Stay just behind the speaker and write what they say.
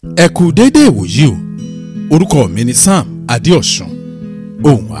ẹ kú déédéé ìwòyí o. Orúkọ mi ni Sam Adéọ̀sùn.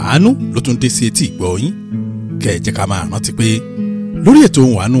 Ohùn Àánú ló tún dé sí etí ìgbọ́ yín. Kẹ́ ẹ jẹ́ ká máa rántí pé lórí ètò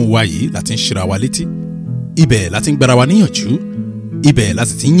Ohùn Àánú wa yìí láti ń ṣíra wa létí, ibẹ̀ láti ń gbára wa níyànjú, ibẹ̀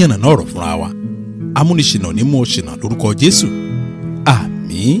láti ti ń yànnàná ọ̀rọ̀ fúnra wa. Amúniṣìnà ní mú ọ̀ṣìnà lórúkọ Jésù.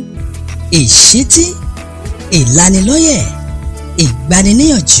 Àmín. Ìṣítí, ìlanilọ́yẹ̀,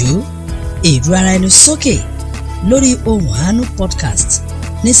 ìgbaniníyànjú, èrò ara ẹni sókè lórí Ohùn Àánú podcast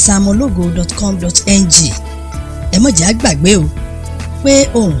ní samologo.com.ng. ẹ má jẹ́ á gbàgbé o pé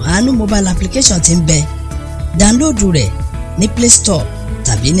Ohùn Àánú mobile application ti ń bẹ. dáńlóòdù rẹ̀ ní Play Store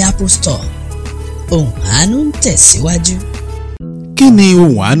tàbí ní Apple Store. Ohùn Àánú ń tẹ̀síwájú. Kí ni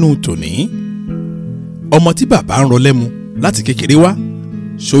Ohùn Àánú tòní? Ọmọ tí bàbá ń rọ lẹ́mu láti kékeré wá,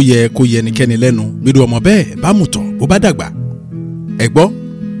 ṣó yẹ kó yẹ ẹnikẹ́ni lẹ́nu bírú ọmọ bẹ́ẹ̀ bá mú tọ̀ bó bá dàgbà? Ẹ gbọ́,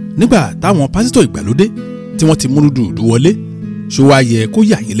 nígbà táwọn pásítọ̀ ìgbàlódé tí wọ́n ti múnú dùdú wọlé, ṣó wá yẹ kó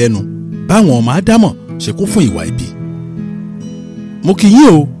yà yín lẹ́nu báwọn ọmọ Ádámọ̀ ṣe kún fún ìwà ibi? Mo kí yín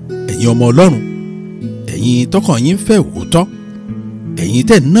o, ẹ̀yin ọmọ Ọlọ́run, ẹ̀yin tọkàn yín fẹ́ òótọ́, ẹ̀yin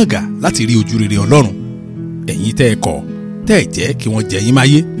tẹ́ ń nàgà láti rí ojú rere Ọlọ́run, ẹ̀yin tẹ́ ẹ kọ̀ tẹ́ ẹ jẹ́ kí wọ́n jẹ yín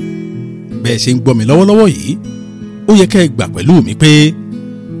máyé. Bẹ́ẹ̀ ṣe ń gbọ́ mi lọ́wọ́lọ́wọ́ yìí, ó yẹ kẹ́ ẹ gbà pẹ̀lú mi pé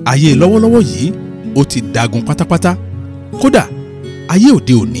ayé lọ́wọ́lọ́wọ́ yìí ó ti dagun pátápátá. Kódà ayé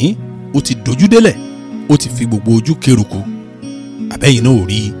òde òní ó ti dojú délẹ̀, ó ti fi gbogbo ojú kéruku. Àbẹ́yìn náà ò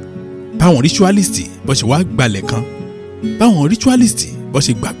rí báwọn ritualisti bó ṣe wá gbalẹ̀ kan, báwọn ritualisti bó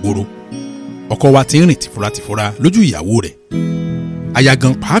ṣe gbàgbóró. Ọkọ wa ti ń rìn tìfura lójú ìyàwó rẹ̀. Aya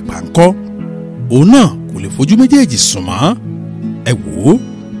gan pàápàá ńkọ́, òun náà kò lè fojú méjèèjì sùn mọ́. Ẹ wò ó,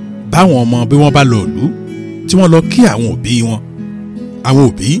 báwọn ọmọ bí wọ́n bá lọ ìlú tí wọ́n lọ kí àwọn òbí wọn, àwọn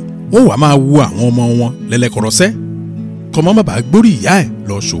òbí wọ́n wá máa wo àwọn ọmọ wọn lẹ́lẹ́kọ̀rọ̀sẹ́ kọ́mọ má bàa gbórí ìyá ẹ̀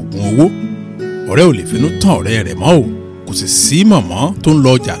lọ ṣoògùn owó. Ọ̀rẹ́ ò lè finú tán ọ̀rẹ́ rẹ̀ mọ́ o. Kò sì sí mọ̀mọ́ tó ń lọ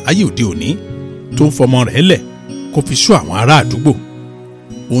ọjà láyé òde òní tó ń fọmọ rẹ̀ lẹ̀ kó fi ṣọ́ àwọn ará àdúgbò.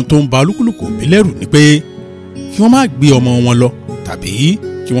 Ohun tó ń ba olúkúlùkù òbí lẹ́rù ni pé kí wọ́n má gbé ọmọ wọn lọ tàbí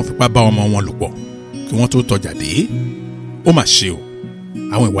kí wọ́n fipá bá ọmọ wọn lò pọ̀ kí wọ́n tó tọjà dé. Ó mà ṣe o,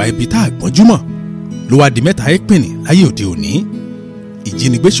 àwọn ìwà ibi tá a gbọ́njú mọ̀ ló wá di mẹ́ta ẹ́pìnì láyé òde òní.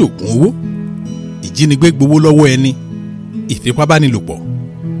 Ìjínigbé ṣògùn owó, ìjínigbé gbowó lọ́wọ́ ẹni, ìfipábánilòpọ̀,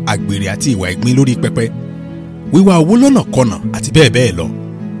 àgbèrè àti ìwà ìgbín lórí pẹpẹ, wíwá owó lọ́nà kọnà àti bẹ́ẹ̀ bẹ́ẹ̀ lọ.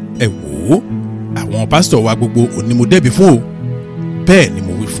 Ẹ wò ó, àwọn pásítọ̀ wa gbogbo òní mo dẹ́bi fún o. Bẹ́ẹ̀ ni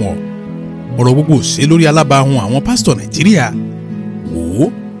mo wí fún ọ. Ọ̀rọ̀ gbogbo ṣe lórí alábàáhùn àwọn pásítọ̀ Nàìjíríà. Wò ó,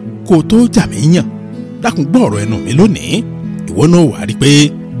 kó o tó jà mí yàn, dákun gbọ́ ọ̀rọ̀ ẹnu mi lónìí. Ìwọ náà wà á rí pé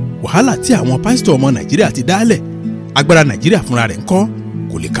wàhálà tí àwọn pásítọ̀ ọmọ Nàìjíríà ti dálẹ̀, agbára Nàìjíríà fúnra rẹ̀ ńkọ́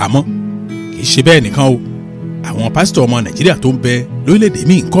kò lè kà mọ́. Kì í ṣe bẹ́ẹ̀ nìkan o, àwọn pásítọ̀ ọmọ Nàìjíríà tó ń bẹ lórílẹ̀‐èdè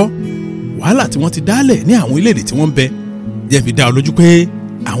míì ńkọ́, wàhálà tí wọ́n ti dálẹ̀ ní àwọn orílẹ̀‐èdè tí wọ́n ń bẹ jẹ́ fi dá ọ lójú pé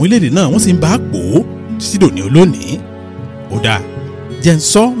àwọn orílẹ̀‐èdè náà wọ́n sì ń bá a pò ó títí dòní olónìí. Ó dáa, jẹ́ ń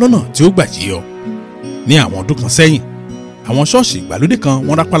sọ lọ́nà tí ó gbà yé ọ. Ní àwọn ọdún kan sẹ́yìn, àwọn ṣọ́ọ̀ṣì ìgbàlódé kan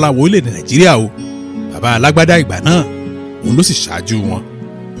wọ́n rápálá wọ orílẹ̀‐èdè Nàìjíríà o. Bàbá alágbádá ìgbà náà, òun ló sì ṣáájú wọn,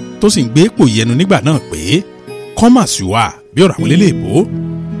 tó sì ń gbé ipò yẹnu nígbà náà pé kọ́màsíwá bí ọ̀rọ̀ àwọn eléèbó,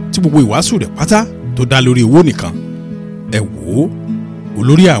 tí gbogbo ìwàásù rẹ̀ pátá tó dá lórí owó nìkan. Ẹ wò ó,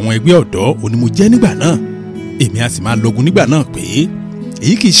 olórí àwọn ẹgbẹ́ ọ̀dọ́ òní mo jẹ́ nígbà náà. Èmi a sì máa lọgun nígbà náà pé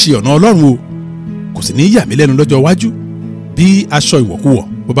èyí kì í ṣe ọ̀nà Ọlọ́run o. Kò sì ní yà mí lẹ́nu lọ́jọ́ iwájú bí aṣọ ìwọ̀kuwọ̀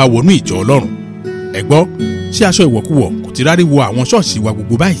bó bá wọnú ìjọ Ọlọ́run. Ẹ gbọ́, ṣé aṣọ ìwọ̀kuwọ̀ kò ti rárí wọ àwọn ṣọ́ọ̀ṣì wa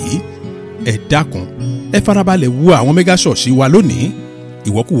gbogbo báyìí? Ẹ dákun, ẹ farabalẹ̀ wo àwọn mẹ́gà ṣọ́ọ̀ṣì wa lónìí.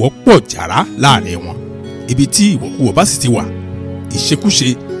 Ìwọ̀kuwọ̀ pọ̀ jàrá láàrin wọn. Ibi tí ìwọ̀kuwọ̀ bá sì ti wà, ìṣekúṣe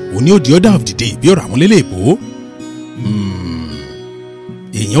òní ó di order of the day bí ọ̀rọ̀ àwọn lélẹ́ẹ̀bó.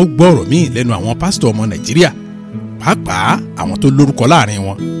 Èèyàn ó gbọ́ ọ̀rọ̀ míì lẹ́nu àwọn pásítọ̀ ọmọ Nàìjíríà, pàápàá àwọn tó lórúkọ láàrin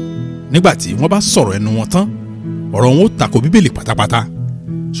wọn. Nígbà tí wọ́n bá sọ̀rọ̀ ẹnu wọn tán, ọ̀rọ̀ wọn ó tako Bíbélì pátápátá.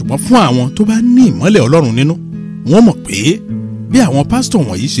 Ṣùgbọ́n fún àwọn tó bá ní ìmọ́lẹ̀ Ọlọ́run nínú, wọ́n mọ̀ pé bí àwọn pásítọ̀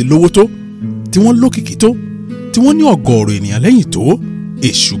wọ̀nyí ṣe lówó tó, tí wọ́n lókìkí tó, tí wọ́n ní ọ̀gọ̀ọ̀rọ̀ ènìyàn lẹ́yìn tó,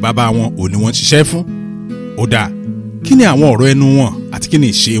 èṣù bàbá wọn ò ní wọ́n ṣiṣẹ́ fún. Ó dáa, kí ni àwọn ọ̀rọ̀ ẹnu wọn àti kí ni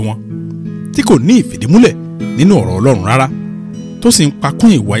ìṣe wọn tí kò ní ìfìdímúlẹ̀ nínú ọ̀rọ̀ Ọlọ́run rárá, tó sì ń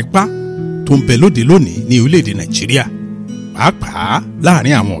pakún ìwà ipá tó ń bẹ lóde lónìí ní orílẹ̀-èdè Nàìjíríà, pàápàá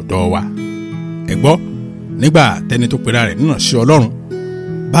láàrin àwọn ọ̀dọ́ wa. Ẹ gbọ́, nígbà tẹni tó pera rẹ̀ nínàṣẹ́ Ọlọ́run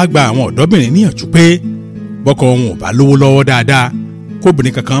bá gba àwọn ọ̀dọ́bìnrin níyànjú pé bọ́kọ wọn ò bá lówó lọ́wọ́ dáadáa,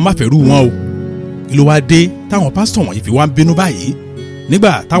 kóbìnrin kankan má fẹ́ rú wọn o. Kí ló wá dé táwọn pásítọ̀ wọ̀nyí fi wá ń bínú báyìí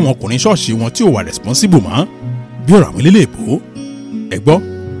nígbà táwọn ọkùnrin ṣọ́ọ̀ṣì wọn tí ò wà responsible mọ́ bí ọ̀rọ̀ àwọn eléèbó? Ẹ gbọ́,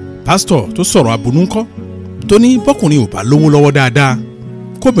 pásítọ̀ tó sọ̀rọ̀ abunú ńkọ́, tó ní bọ́kùnrin ò bá lówó lọ́wọ́ dáadáa,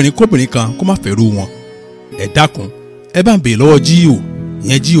 kóbìnrin kan kó má fẹ́ rú wọn. Ẹ dákun, ẹ bá ń bèè lọ́wọ́ G.O.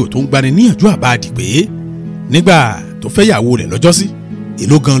 ìyẹn G.O tó ń gbani níyànjú àbáàdì pé nígbà tó fẹ́ yàwó rẹ̀ lọ́jọ́sí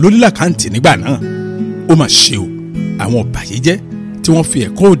èló gan ló lílà káǹtì nígbà náà. Ó mà ṣe o, àwọn ọ̀bàyéjẹ́ tí wọ́n fi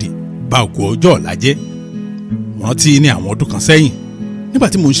ẹ̀kọ́ òdì ba ògo ọjọ́ ọ̀la jẹ́. Mo rántí ní àwọn ọdún kan sẹ́yìn nígbà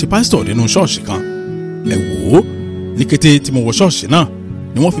tí mo ń ṣe pásítọ̀ nínú ṣọ́ọ̀ṣì kan. Ẹ wò ó, ní kété tí mo wọ ṣọ́ọ̀ṣì náà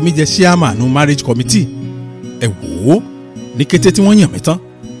ni wọ́n fi mí jẹ chairman marriage committee. Ẹ wò ó, ní kété tí wọ́n yàn mí tán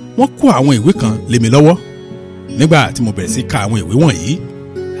wọ́n kó àwọn ìwé kan lé mi lọ́wọ́. Nígbà tí mo bẹ̀rẹ̀ sí ka àwọn ìwé wọ̀nyí,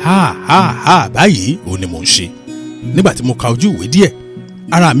 báyìí òun ni mò ń ṣe. Nígbà tí mo ka ojú ìwé díẹ̀,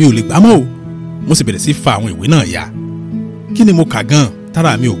 ara mi ò lè gbà mọ́ o, mo sì bẹ̀rẹ̀ sí fa àwọn ìwé náà ya. Kí ni mo kà gan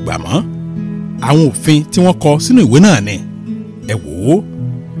tára mi ò gbà mọ́? Àwọn òfin tí wọ́n kọ sínú ìwé náà ni. Ẹ wò ó,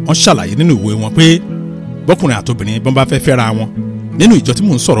 wọ́n ṣàlàyé nínú ìwé wọn pé bọ́kùnrin àtobìnrin bọ́n bá fẹ́ fẹ́ra wọn nínú ìjọ tí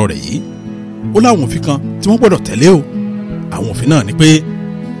mò ń sọ̀rọ̀ rẹ̀ yìí, ó láwọn òfin kan tí wọ́n gbọ́dọ̀ tẹ̀lé o. Àwọn òfin náà ni pé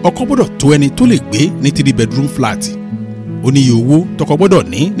ọkọ gbọ́dọ̀ tó ẹni tó lè gbé ní 3 bedroom flat. Ó ní iye owó tọkọ gbọ́dọ̀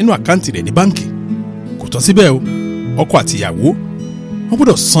ní nínú àkáǹtì rẹ̀ ní báǹkì. Kò tán síbẹ̀ o, ọkọ àti ìyàwó wọ́n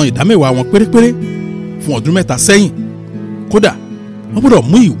gbọ́dọ̀ san ìdámẹ́wàá wọn pérépéré fún ọdún 3 sẹ́yìn. Kódà wọ́n gbọ́dọ̀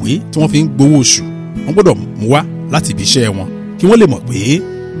mú ìwé tí wọ́n fi ń gbowó oṣù, wọ́n gbọ́dọ̀ mú wá láti ibi iṣẹ́ wọn kí wọ́n lè mọ̀ pé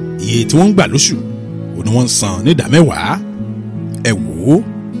iye tí wọ́n ń gbà lóṣù òun ni wọ́n ń san ní ìdámẹ́wàá. Ẹ wò ó,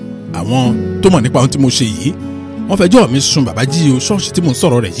 àwọn tó mọ̀ nípa ohun tí mo ṣe yìí wọ́n fẹjọ́ mi sùn bàbá G.O ṣọ́ọ̀ṣì tí mò ń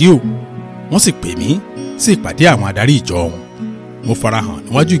sọ̀rọ̀ rẹ̀ yìí o. Wọ́n sì pè mí sí ìpàdé àwọn adarí ìjọ wọn. Mo farahàn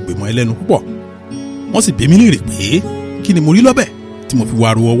níwájú ìgbìmọ̀ ẹlẹ́nu púpọ̀. Wọ́n sì bi mí léèrè pé kí ni mo rí lọ́bẹ̀ tí mo fi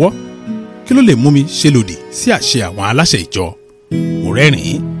wá ru ọwọ́, kí ló lè mú mi ṣe lòdì sí àṣẹ àwọn aláṣẹ ìjọ. Mo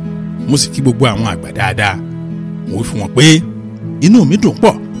rẹ́rìn-ín, mo sì kí gbogbo àwọn àgbà dáadáa. Mo wí fún wọn pé inú mi dùn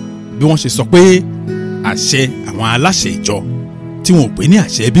pọ̀ bí wọ́n ṣe sọ pé àṣẹ àwọn aláṣẹ ìjọ tí wọn ò pè ní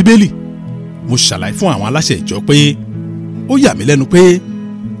àṣẹ Bíbélì. Mo ṣàlàyé fún àwọn aláṣẹ ìjọ pé ó yà mí lẹ́nu pé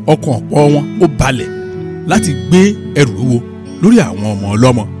ọkàn ọ̀pọ̀ wọn ó balẹ̀ láti gbé ẹrù wúwo lórí àwọn ọmọ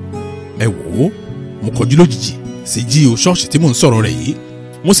ọlọ́mọ. Ẹ wò ó, mo kọjú lójijì sí G.O ṣọ́ọ̀ṣì tí mò ń sọ̀rọ̀ rẹ̀ yìí.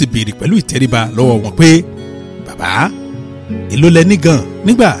 Mo sì béèrè pẹ̀lú ìtẹríba lọ́wọ́ wọn pé bàbá, èló lẹ ní gan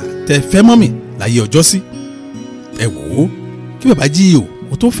nígbà tẹ fẹ́ mọ́ mi láyé ọjọ́ sí. Ẹ wò ó, kí bàbá G.O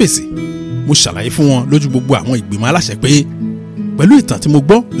ó tó fèsì, mo ṣàlàyé fún wọn lójú gbogbo àwọn ìgbìmọ̀ aláṣẹ pé pẹ̀lú ìtàn tí mo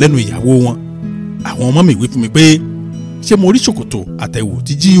gbọ́ lẹ́nu ìyàwó wọn, àwọn ọmọ mi wí fún mi pé ṣé mo rí ṣòkòtò àtẹ̀wò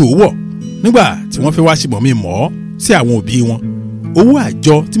tí G.O wọ̀ nígbà tí wọ́n fẹ́ wá ṣe mọ̀ mi mọ̀ ọ́ sí àwọn òbí wọn. Owó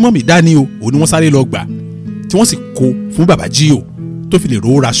àjọ tí mọ́mì dá ní o, òun ni wọ́n sáré lọ gbà tí wọ́n sì kó fún bàbá G.O tó fi lè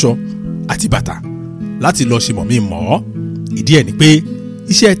rówó raṣọ àti bàtà láti lọ ṣe mọ̀ mi mọ̀ ọ́. Ìdí ẹ̀ ni pé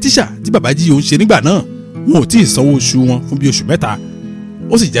iṣẹ́ tíṣà tí bàbá G.O ń ṣe nígbà náà wọn ò tí ì sanwó oṣù wọn fún bí oṣù 3.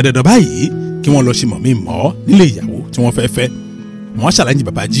 Ó sì jẹ́ dandan báyìí kí wọ́n lọ ṣe mọ̀ mi mọ̀ ọ́ nílé ìyàwó tí wọ́n fẹ́ fẹ́. Wọ́n ṣàlàyé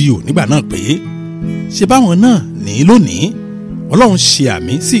bàbá G.O nígbà náà pé ṣe báwọn náà ní lónìí Ọlọ́run ṣe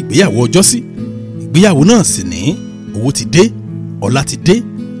àmì sí ìgbéyàwó ọjọ́ sí. Ìgbéyàwó náà sì ní owó ti dé, ọlá ti dé,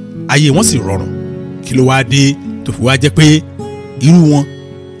 ayé wọn sì rọrùn. Kí ló wáá dé tó fi wá jẹ́ pé irú wọn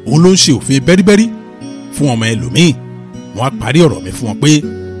òun ló ń ṣe òfin bẹ́ríbẹ́rí fún ọmọ ẹlòmíì. Wọ́n á parí ọ̀rọ̀ mi fún wọn pé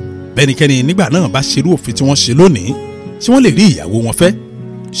bẹ́nikẹ́ni nígbà náà bá ṣerú òfin tí wọ́n ṣe lónìí, ṣé wọ́n lè rí ìyàwó wọn fẹ́?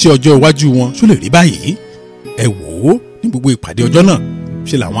 Ṣé ọjọ́ iwájú wọn ṣó lè rí báyìí? Ẹ wò ó, ní gbogbo ìpàdé ọjọ́ náà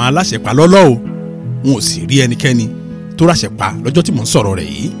ṣe làwọn aláṣẹ pa lọ́lọ́ o. Wọn ò sì rí ẹnikẹ́ni tó ráṣẹ pa lọ́jọ́ tí mò ń sọ̀rọ̀ rẹ̀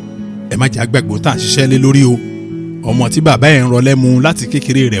yìí. Ẹ má jẹ́ agbègbè tá à ń ṣiṣẹ́ lé lórí o. Ọmọ tí bàbá ẹ̀ ń rọ lẹ́mu láti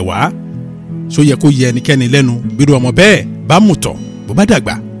kékeré rẹ̀ wá, ṣó yẹ kó yẹ ẹnikẹ́ni lẹ́nu bírú ọmọ bẹ́ẹ̀ bá mùtọ̀ bó bá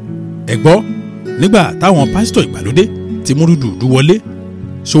dàgbà? Ẹ gbọ́, nígbà táwọn pásítọ̀ ìgbàlódé ti mú rúdurùdu wọlé,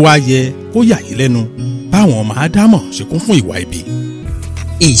 ṣó wá yẹ kó yà yín lẹ́nu báwọn ọmọ Ádámọ̀ ṣe kún fún ìwà ibi?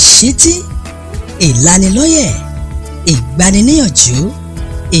 Ìṣítí, ìlanilọ́yẹ̀, ìgbaniníyànjú,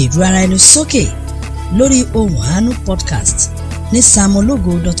 èrò ara ẹni sókè lórí Ohùn Àánú podcast ní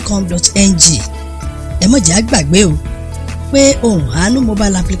samologo.com.ng. Ẹ má jẹ́ á gbàgbé o pé Ohùn Àánú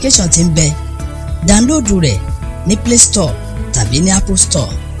mobile application ti ń bẹ. Dáńlóòdù rẹ̀ ní Play Store tàbí ní Apple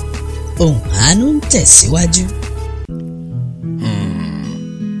Store. Ohùn Àánú ń tẹ̀síwájú.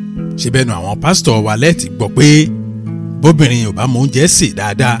 Ṣé bẹ́ẹ̀ nu àwọn pásítọ̀ wa lẹ́ẹ̀tì gbọ́ pé bóbìnrin ò bá mọ oúnjẹ sè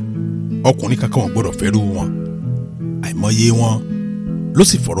dáadáa, ọkùnrin kankan ò gbọ́dọ̀ fẹ́rù wọn. Àìmọye wọn ló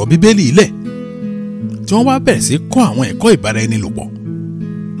sì fọ̀rọ̀ Bíbélì ilẹ̀ tí wọ́n wá bẹ̀rẹ̀ sí kọ́ àwọn ẹ̀kọ́ ìbáraẹnilòpọ̀.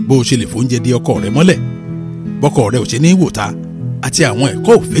 Bó o ṣe lè fóúnjẹ di ọkọ rẹ mọ́lẹ̀, bọ́kọ rẹ ò ṣe ní wòta, àti àwọn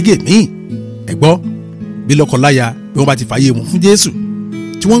ẹ̀kọ́ òfégè míì. Ẹ gbọ́, bí lọ́kọláya bí wọ́n bá ti fàyè wọn fún Jésù,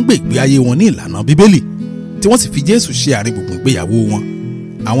 tí wọ́n ń gbé ìgbé ayé wọn ní ìlànà Bíbélì, tí wọ́n sì fi Jésù ṣe àárín gbùngbùn ìgbéyàwó wọn,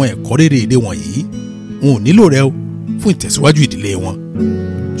 àwọn ẹ̀kọ́ rere èdè wọ̀nyí wọn ò nílò rẹ o fún ìtẹ̀síwájú ìdílé wọn.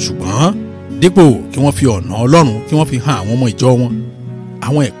 Ṣùgbọ́n dípò kí wọ́n fi ọ̀nà Ọlọ́run kí wọ́n fi hàn àwọn ọmọ ìjọ wọn,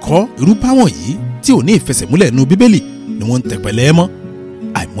 àwọn ẹ̀kọ́ irúfẹ́ wọ̀nyí tí ò ní ìfẹsẹ̀múlẹ̀ nínú Bíbélì ni wọ́n ń tẹ̀pẹ̀lẹ́ mọ́.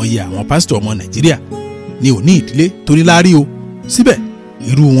 Àìmọye àwọn pásítọ̀ ọmọ Nàìjíríà ni ò ní ìdílé tó ní láárí o, síbẹ̀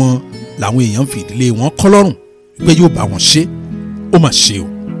irú wọn làwọn èèyàn fi ìdílé wọn kọ́ lọ́rùn pé yóò bá wọn ṣe. Ó mà ṣe o,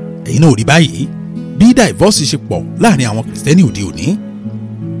 ẹ̀yin náà rí báyìí bí divorce ṣe pọ̀ láàrin àwọn kìrìsìtẹ́nì òde òní.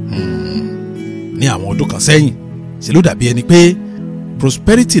 Ní àwọn ọdún kan sẹ́yìn ṣe ló dàbí ẹni pé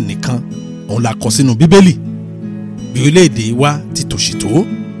prosperity nìkan òun la kọ sínú bíbélì. Bí orílẹ̀-èdè wa ti tòṣì tó,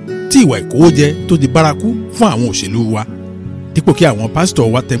 tí ìwà ìkówójẹ tó di bárakú fún àwọn òṣèlú wa, dípò kí àwọn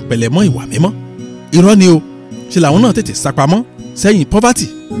pásítọ̀ wa tẹ̀pẹ̀lẹ̀ mọ́ ìwà mímọ́, irọ́ ni o, ṣe làwọn náà tètè sápamọ́ sẹ́yìn poverty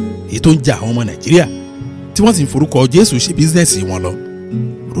èyí tó ń ja àwọn ọmọ Nàìjíríà tí wọ́n sì ń forúkọ Jésù ṣe bísínẹ́sì wọn lọ.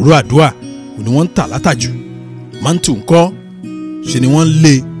 Òróró àdúrà kò ní wọ́n ń tà látàjù, mántù ńkọ́ ṣe ni wọ́n ń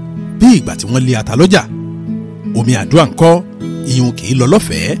lé bí ìgbà tí wọ́n lé ata lọ́jà. Omi àdúrà ńkọ́ ìyún kì í lọ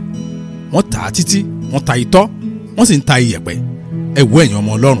lọ́fẹ̀ẹ́, wọ́n tà á títí, wọ́n ta itọ́, wọ́n sì ń ta iyẹ̀pẹ̀. Ẹ wo ẹ̀yin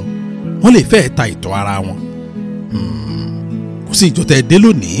ọmọ Ọlọ́run, wọ́n lè fẹ́ẹ̀ ta ìtọ̀ ara wọn. Kò sí ìjọ tẹ́ dé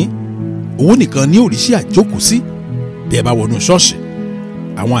lónìí, owó nìkan ní òrìṣì àjókòó sí. Bí ẹ bá wọnú ṣọ́ọ̀ṣì,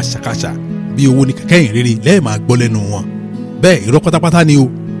 àwọn àṣàkáṣà bí owó ní kẹ̀kẹ́ ìhìnrere lẹ́ẹ̀ máa gbọ́ lẹ́nu wọn. Bẹ́ẹ̀ irọ́ pátápátá ni o,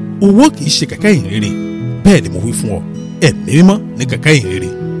 owó kì í ṣe kẹ̀kẹ́ ìhìnrere. Bẹ́ẹ̀ ni mo wí fún ọ, ẹ̀mí mímọ́ ní kẹ̀kẹ́ ìhìnrere.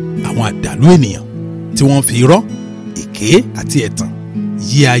 Àwọn àdàlú ènìyàn tí wọ́n fi irọ́, èké àti ẹ̀tàn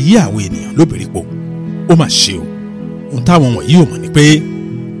yí ayé àwọn ènìyàn lóbìrípo. Ó mà ṣe o, ohun táwọn wọ̀nyí ò mọ̀ ni pé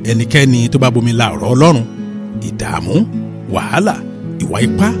ẹnikẹ́ni tó bá bomi la ọ̀rọ̀ Ọlọ́run, ìdààmú, wàhálà, ìwà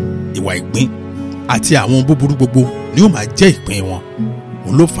ipá, ìwà ìgbín àti àwọn búburú gbogbo ni ó máa jẹ́ ìpín wọn.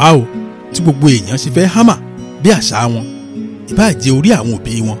 Òun ló fà á o tí gbogbo èèyàn ṣe fẹ́ hámà bí àṣà wọn. Ìbá jẹ́ orí àwọn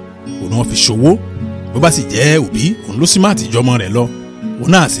òbí wọn, òun ni wọ́n fi ṣòwò. Bó bá sì jẹ́ òbí, òun ló sì máa ti jọmọ rẹ̀ lọ,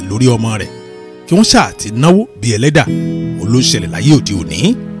 òun náà sì lórí ọmọ rẹ̀ kí wọ́n ṣáà ti náwó bí ẹlẹ́dà. Òun ló ń ṣẹlẹ̀ láyé òde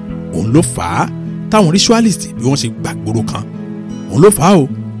òní. Òun ló fà á táwọn ritualist bí wọ́n ṣe gbàgbóró kan. Òun ló fà á o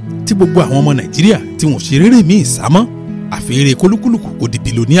tí gbogbo àwọn ọmọ Nàìjíríà tí wọ́n ṣe rere míì sámọ́ àfẹ́rẹ́ kólúkúlùkù kò di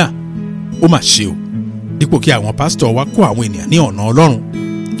bílíọ̀níà. Ó mà ṣe o, dípò kí àwọn pásítọ̀ wa kó àwọn ènìyàn ní ọ̀nà Ọlọ́run,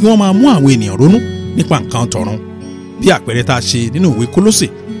 kí wọ́n máa mú àwọn ènìyàn ronú nípa nǹkan tọ̀run. Bí àpẹẹrẹ tá a ṣe nínú ìwé Kólósè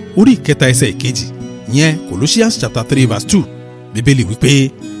orí 3 ẹsẹ̀ 2, ìyẹn Colossians chapter 3 verse 2, Bíbélì wípé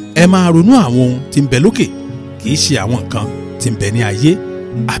ẹ máa ronú àwọn ohun tí ń bẹ lókè, kì í ṣe àwọn nǹkan tí ń bẹ ní ayé.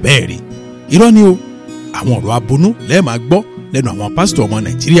 Àbẹ́ẹ̀rí irọ́ ni o, àwọn ọ̀rọ̀ abonú lẹ́ẹ̀ máa gbọ́ lẹ́nu àwọn pásítọ̀ ọmọ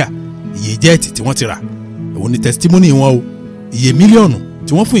Nàìjíríà. Iye jẹ́ẹ̀tì tí wọ́n ti rà, òun ni testimony wọn o. Iye mílíọ̀nù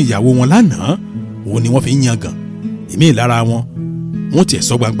tí wọ́n fún ìyàwó wọn lánàá, òun ni wọ́n fi ń yangàn. Èmi lára wọn, wọ́n tiẹ̀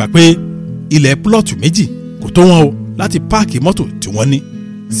sọ gbangba pé ilẹ̀ plọ́ọ̀tù méjì kò tó wọn o láti páàkì mọ́tò tí wọ́n ní.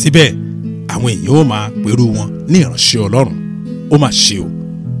 Síbẹ̀ àwọn èèyàn ó máa pẹ̀rù wọn ní ìránṣẹ́ Ọlọ́run. Ó mà ṣe o,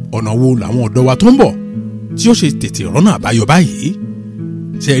 ọ̀nà wo làwọn ọ̀dọ́ wa tó ń bọ̀ tí ó ṣe tètè rọ́nà àbáyọ báyìí?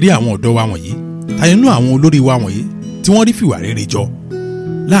 Ṣe rí àwọn ọ̀dọ́ wa wọ̀nyí tayọ inú àwọn olórí wa wọ̀nyí tí wọ́n rí fìwà rere jọ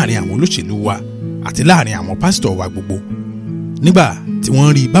láàrin àwọn olóṣèlú wa àti láàrin àwọn pásítọ̀ wa gbogbo. Nígbà tí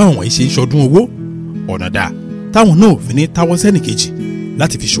wọ́n rí báwọn wọ̀nyí ṣe ń ṣọdún owó, ọ̀nà dà táwọn náà fi ní táwọ́ sẹ́nìkejì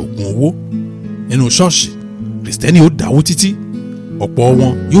láti fi ṣògùn owó. Nínú ṣọ́ọ̀ṣì, Kìrìsìtẹ́nì ó dáwó títí, ọ̀pọ̀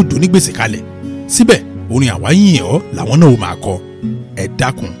wọn yóò dún ní gbèsè kalẹ̀. Síbẹ̀ orin àwa yìn ọ́ làwọn náà ó máa kọ. Ẹ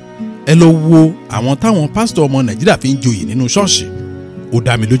dákun, ẹ lọ wo àwọn táwọn pásítọ̀ ọmọ Nàìjíríà fi ń joyè nínú ṣọ́ọ̀ṣì. Ó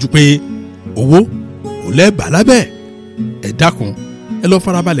dá mi lójú pé owó ò lẹ́bàá lábẹ́. Ẹ dákun, ẹ lọ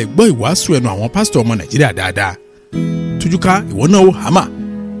farabalẹ̀ gbọ́ ìwàásù ẹnu àwọn pásítọ̀ ọmọ Nàìjíríà dáadáa. Tújúká ìwọ náà ó hámà,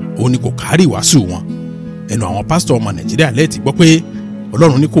 òun ni kò kárí ìwàásù wọn. Ẹnu àwọn pásítọ̀ ọmọ Nàìjíríà lẹ́ẹ̀tì gbọ́ pé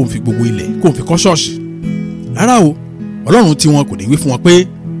Ọlọ́run ní kò ń fi gbogbo ilẹ̀ kò ń fi kọ́ ṣọ́ọ̀ṣì. Rárá o, Ọlọ́run tí wọn kò ní wí fún wọn pé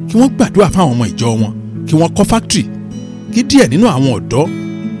kí wọ́n gbàdúrà fáwọn ọmọ ìjọ wọn, kí wọ́n kọ́ fáktírì, kí díẹ̀ nínú àwọn ọ̀dọ́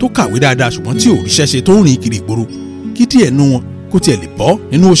tó kàwé dáadáa ṣùgbọ́n tí ò ríṣẹ́ ṣe tó ń rìn kiri ìgboro, kí díẹ̀ nínú wọn kó tiẹ̀ lè bọ́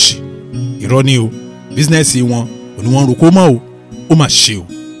nínú òṣì. Irọ́ ni o, bísínẹ́sì wọn ò ní wọ́n roko mọ́ o. Ó mà ṣe o,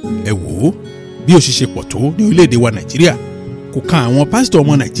 ẹ wò ó bí òṣìṣẹ́ pọ̀ tó ní orílẹ̀-èdè wa Nàìjíríà kò kan àwọn pásítọ̀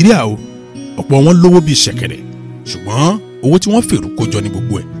ọmọ Nàìjíríà o. Ọ̀pọ̀ wọn lówó bíi ṣẹ̀kẹ̀rẹ̀, ṣùgbọ́n owó tí wọ́n fèrú kójọ ní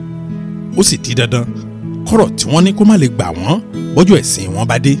gbogbo ẹ̀. Ó sì di dandan kọ́rọ̀ tí wọ́n ní kó má lè gbà wọ́n bọ́jọ́ ẹ̀sìn wọn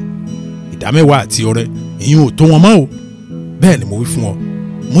bá dé. Ìdámẹ́wàá àti ọrẹ ìyún ò tó wọn mọ́ o. Bẹ́ẹ̀ ni mo wí fún ọ,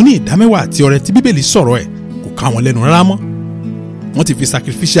 mo ní ìdámẹ́wàá àti ọrẹ tí Bíbélì sọ̀rọ̀ ẹ̀ kò ká wọn lẹ́nu rárá mọ́. Wọ́n ti fi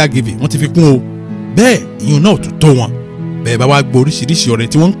sacrificial giving wọ́n ti fi kún o. Bẹ́ẹ̀ ìyún náà ò tún tó wọn. Bẹ́ẹ̀ bá wá gbọ́ oríṣiríṣi ọrẹ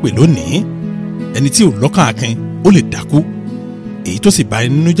tí wọ́n ń pè lónìí, ẹni tí ò lọ́kàn akin ó lè dákú. Èyí tó sì bà ní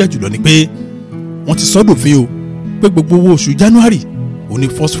nínú jẹ́ jùlọ ni pé wọ́n ti sọ́dọ̀ fi o pé gbogbo owó oṣù January ó ní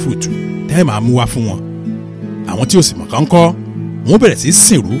first fruit tẹ́ máa mú wá fún wọn. Àwọn tí ò sì mọ̀ kán kọ́ wọ́n bẹ̀rẹ̀ sí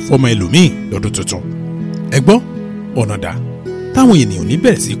sìnrú fọmọ ẹlòmíì lọ́dún tuntun. Ẹ gbọ́ ọ̀nà dà táwọn ènìyàn ní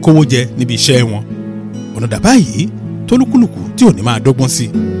bẹ̀rẹ̀ sí kówó jẹ níbi iṣẹ́ wọn. Ọ̀nà dà báyìí tólúkúlùkù tí ò ní máa dọ́gbọ́n sí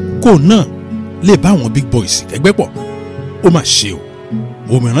kó náà lè bá àwọn big boys kẹgbẹ́ pọ̀. Ó mà ṣe o,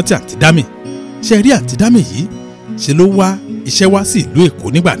 mo rántí àǹtí Dámì. Ṣe rí àǹtí Dámì yìí ṣe ló wá iṣẹ́ wá sí ìlú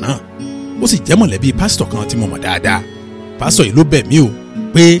Èkó nígbà náà. Ó sì jẹ́ mọ̀lẹ́bí pásítọ̀ kan tí mo mọ̀ dáadáa. Pásítọ̀ yìí ló bẹ̀ mí o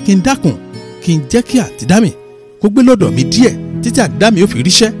pé kí n dákun kí n jẹ́ kí àǹtí dámì kó gbé lọ́dọ̀ mi díẹ̀ títí àǹtí dámì ó fi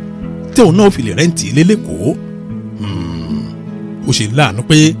ríṣẹ́ tí òun náà ó fi lè rẹ́ǹtì ilé lẹ́kọ̀ọ́. ó ṣe láàánú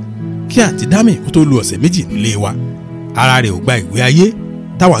pé kí àǹtí dámì kó tó lu ọ̀sẹ̀ méjì nílé wa ara rẹ̀ ò gba ìwé ayé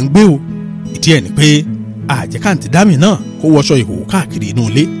táwa ń gbé o. ìdí ẹ̀ ni pé àjẹká àǹtí dámì náà kó wọṣọ ìhòòhò káàkiri inú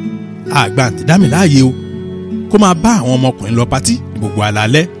ilé. àgbà àǹtí dámì láàyè o kó máa bá àwọn ọmọkùnrin lọ patí ní gbogbo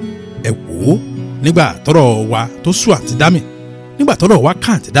alaalẹ́. ẹ wò ó nígbà tọ́rọ̀ wa tó sú àǹtí dámì, nígbà tọ́rọ̀ wa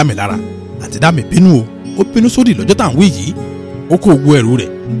ká àǹtí dámì lára, àǹtí dámì bínú o. ó bínú sódì lọ́jọ́ tá à ń wí yìí. ó kó gbogbo ẹrù rẹ̀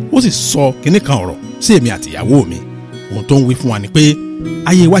ó sì sọ kinní kan ọ̀rọ̀ sí èmi àti ìyàwó mi. ohun tó ń wí fún wa ni pé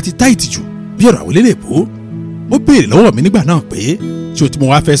ayé wa ti táìtì jù bí ọ̀rọ̀ àwọn elérèbó. ó béèrè lọ́wọ́ mi nígbà náà pé ṣé o tí mo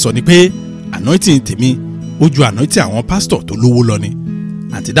wá fẹ́ sọ ni pé anointing tèmi ó ju anointing àwọn pásítọ̀ tó lówó lọ ni.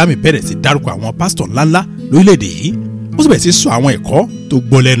 àǹtí dámì bẹ̀rẹ̀ sí dárúkọ àwọn pásítọ̀ ńláńlá lórílẹ̀‐èdè yìí. ó sì bẹ̀rẹ̀ sí sọ àwọn ẹ̀kọ́ tó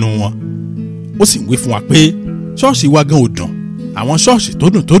gbọ́ lẹ́nu wọn. ó sì ń wí fún wa pé ṣọ́ọ̀ṣì wa gan ò dùn, àwọn ṣọ́ọ̀ṣì tó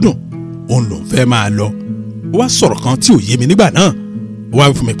dùn òun lòún fẹ́ máa lọ. ó wá sọ̀rọ̀ kan tí ò yé mi nígbà náà. ó wá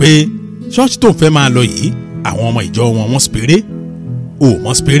wí fún mi pé ṣọ́ọ̀ṣì tó ń fẹ́ máa lọ yìí àwọn ọmọ ìjọ wọn spéré. o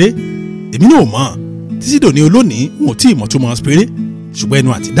mọ̀ spéré? èmi náà mọ̀ títí dòní olónìí wọn ò tí ì mọ̀ tó mọ̀ spéré, ṣùgbọ́n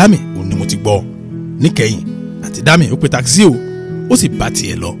ẹnu àǹtí dámì òun ni mo ti gbọ́. níkẹyìn àǹtí dámì ó pe takisí o, ó sì bá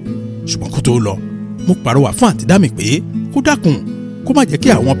tiẹ̀ lọ. ṣùgbọ́n kó tó lọ mo pàrọwà fún àǹtí dámì pé kó dákun kó má jẹ́ kí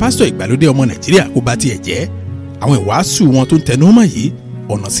àwọn pásítọ̀ ìgbàlódé ọmọ nàìjíríà kó bá tiẹ̀ jẹ́. àwọn ìwàásù wọn tó ń tẹnu mọ́ yìí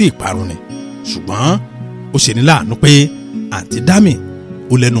ọ̀nà sí ìparun ni. ṣùgbọ́n ó ṣe ní láàánú pé àǹtí dámì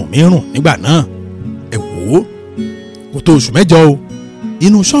ó lẹ́nu mi rùn nígbà náà. ẹ wò ó kó tó oṣù mẹ́jọ o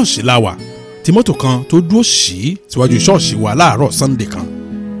inú ṣọ́ọ̀ṣì la wà tí mọ́tò kan tó dúró sí síwájú ṣọ́ọ̀ṣì wa láàárọ̀ Sunday kan.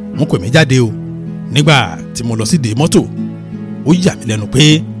 wọ́n pè mí jáde o. nígbà tí mo lọ sí de mọ́tò ó yà mí lẹ́nu pé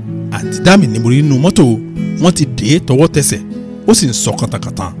àǹtí dámì ni mo rí nínú mọ́tò. wọ́n ti dè é tọwọ́ tẹsẹ̀ ó sì ń sọ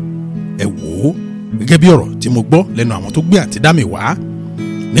kàntàkàntàn. ẹ wò ó gẹ́gẹ́ bí ọ̀rọ̀ tí mo gbọ́ lẹ́nu àwọn tó gbé àǹtí dámì wá.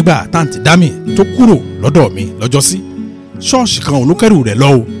 nígbà táǹtí dámì tó kúrò lọ́dọ̀ mi lọ́jọ́sí ṣọ́ọ̀ṣì kan olókẹ́rù rẹ̀ lọ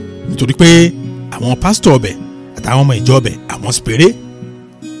o nítorí pé àwọn pásítọ̀ ọbẹ̀ àtàwọn ọmọ ìjọ ọbẹ̀ àwọn spéré.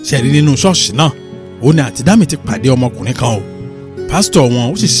 ṣẹ̀rí nínú ṣọ́ọ̀ṣì náà ó ní àǹtí dámì ti pàdé ọmọkùnrin kan o. pásítọ̀ wọn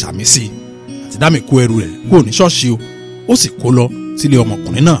ó sì ṣàmì sí i. àǹtí dámì kó ẹrù rẹ̀ kúrò ní ṣọ́ọ̀ṣì o ó sì kó lọ sílé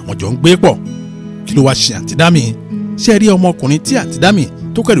ọmọkùnrin náà wọ́n jọ ń gbé pọ̀. kí ló wá ṣe àǹtí dámì? ṣẹ̀rí ọmọkùnrin tí àǹtí dámì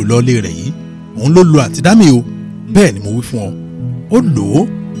tó kẹ́rù lọ lé rẹ̀ yìí òun ló lo àǹtí dámì o. bẹ́ẹ̀ ni mo wí fún ọ. ó lò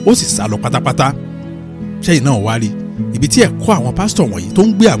ó sì sá lọ pátápátá. ṣẹ́yìn náà wá rí ibi tí ẹ̀kọ́ àwọn pásítọ̀ wọ̀nyí tó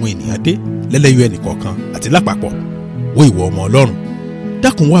ń gbé àwọn ènìyàn dé lẹ́lẹ́yọ ẹnìkọ̀ọ̀kan àti lápapọ̀. wo ìwọ ọmọ ọlọ́run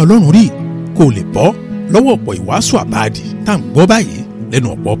dákun wá ọlọ́run rí kó o lè bọ́ lọ́wọ́ ọ̀pọ̀ ìwàásù àbáàdì tá à ń gbọ́ báyìí lẹ́nu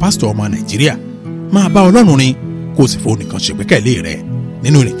ọ̀pọ̀ pásítọ̀ ọmọ nàìjíríà. máa bá ọlọ́run rìn kó o sì fo nìkan ṣègbẹ́kẹ̀lé rẹ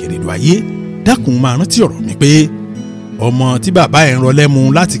nínú ìrìnkèrèdò ayé. dákun máa rántí ọ̀rọ̀ mi pé ọmọ tí bàbá ẹ̀ ń rọ lẹ́mu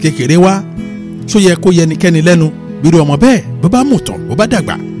láti kékeré wá ṣó yẹ kó yẹnikẹ́ni lẹ́nu bírú ọmọ bẹ́ẹ̀ bó bá mú tán bó bá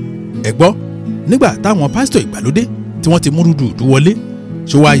dàgbà. ẹ gbọ́ nígbà táwọn pásítọ̀ ìgbàlódé tí wọ́n ti mú rúdurùdu wọlé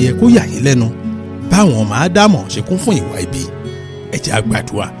ṣó wá yẹ kó yà yín lẹ́nu báwọn máa dámọ̀ ṣe kún fún ìwà ibi. ẹ jẹ́ á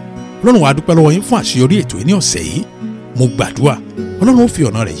gbàdúrà. ọlọ́run wa dúpẹ́ lọ́wọ́ yín fún àṣeyọrí ètò yìí ní ọ̀sẹ̀ yìí. mo gbàdúrà ọlọ́run ó fi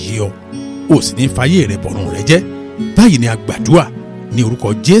ọ̀nà rẹ̀ yí ọ ó sì ní fàyè rẹ̀ bọ̀rùn rẹ̀ jẹ́. báyìí ni a gbàdúrà ní orúkọ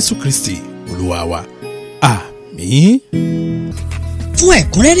Jésù Kristi olúwa wa àmín. fún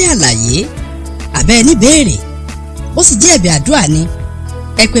ẹ̀kúnrẹ́rẹ́ àlàyé àbẹ́ ní béèrè ó sì jẹ́ ẹ̀bẹ̀ àdúrà ni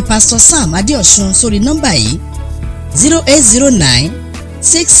ẹ pè Pastor Sam Adéọ̀sùn sórí nọ́mbà yìí 0809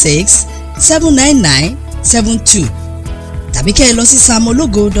 66 799 72 tàbí kẹ́ ẹ lọ sí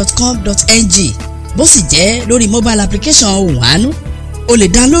samologo.com.ng. bó sì jẹ́ lórí mobile application ohùn àánú o lè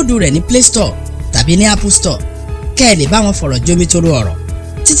dáńlódù rẹ̀ ní Play Store tàbí ní Apple Store kẹ́ ẹ lè bá wọn fọ̀rọ̀ jomitoro ọ̀rọ̀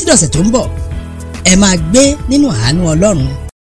títí dọ̀sẹ̀ tó ń bọ̀ ẹ máa gbé nínú àánú Ọlọ́run.